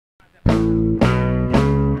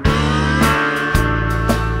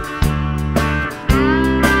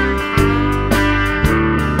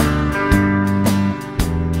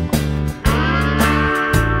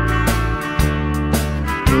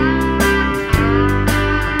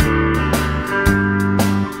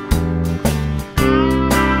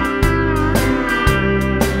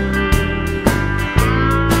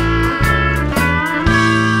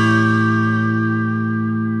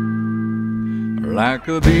Like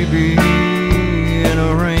a baby in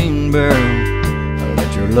a rain barrel, I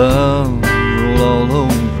let your love roll all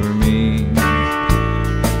over me.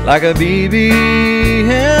 Like a baby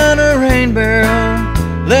in a rain barrel,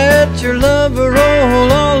 let your love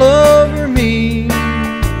roll all over me.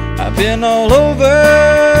 I've been all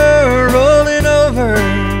over, rolling over,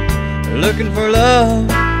 looking for love,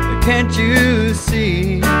 can't you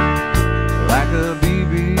see? Like a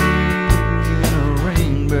baby in a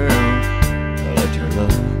rain barrel, let your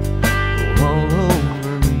love roll all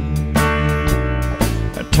over me.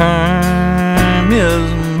 Time is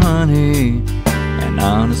money, and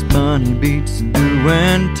honest money beats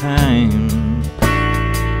doing time.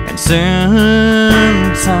 And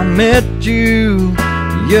since I met you,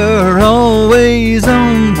 you're always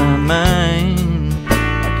on my mind.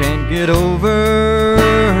 I can't get over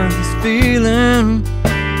this feeling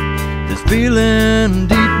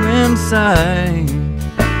deep inside.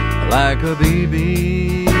 Like a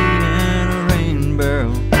baby in a rain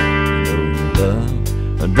barrel, your love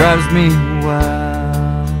drives me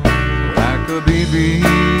wild. Like a baby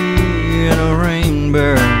in a rain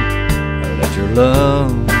barrel, let your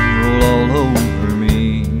love roll all over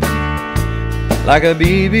me. Like a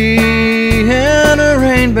baby in a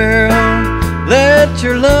rain barrel, let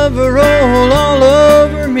your love roll all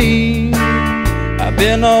over me. I've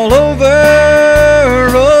been all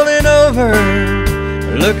over, rolling over,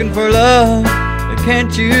 looking for love,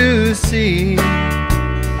 can't you see?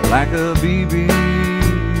 Like a baby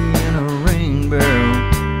in a rain barrel,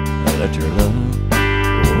 let your love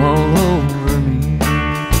roll all over me.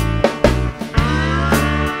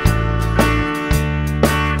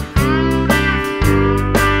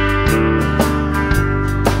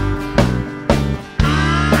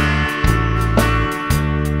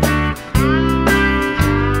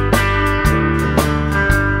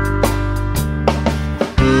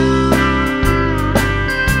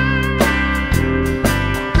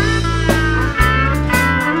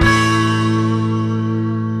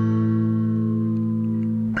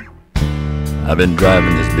 I've been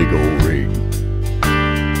driving this big old rig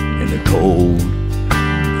in the cold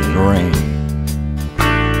and the rain.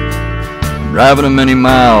 I'm driving a many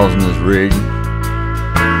miles in this rig,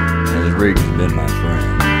 and this rig has been my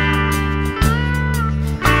friend.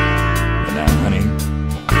 But now, honey,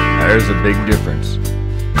 there's a big difference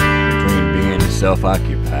between being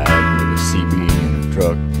self-occupied with a CB and a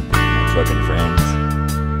truck, my trucking friends,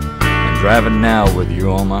 and driving now with you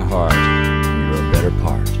on my heart. You're a better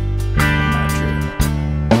part.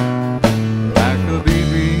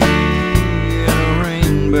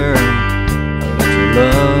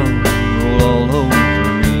 Love roll all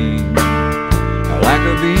over me. Like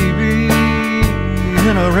a baby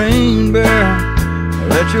in a rain barrel,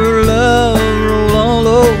 let your love roll all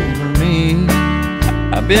over me.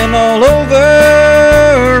 I've been all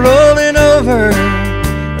over, rolling over,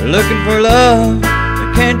 looking for love,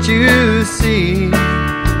 can't you see?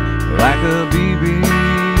 Like a baby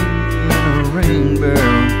in a rain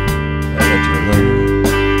barrel, let your love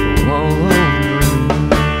roll all over me.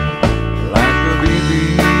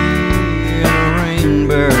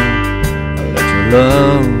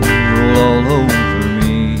 Love roll all over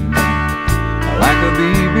me. Like a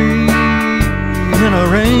baby in a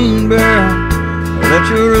rain barrel, let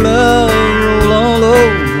your love roll all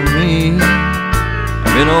over me.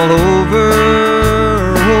 I've been all over,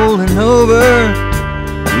 rolling over,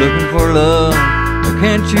 looking for love,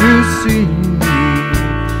 can't you see?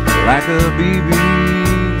 Like a baby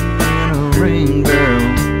in a rain barrel,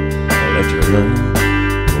 let your love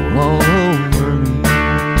roll all over me.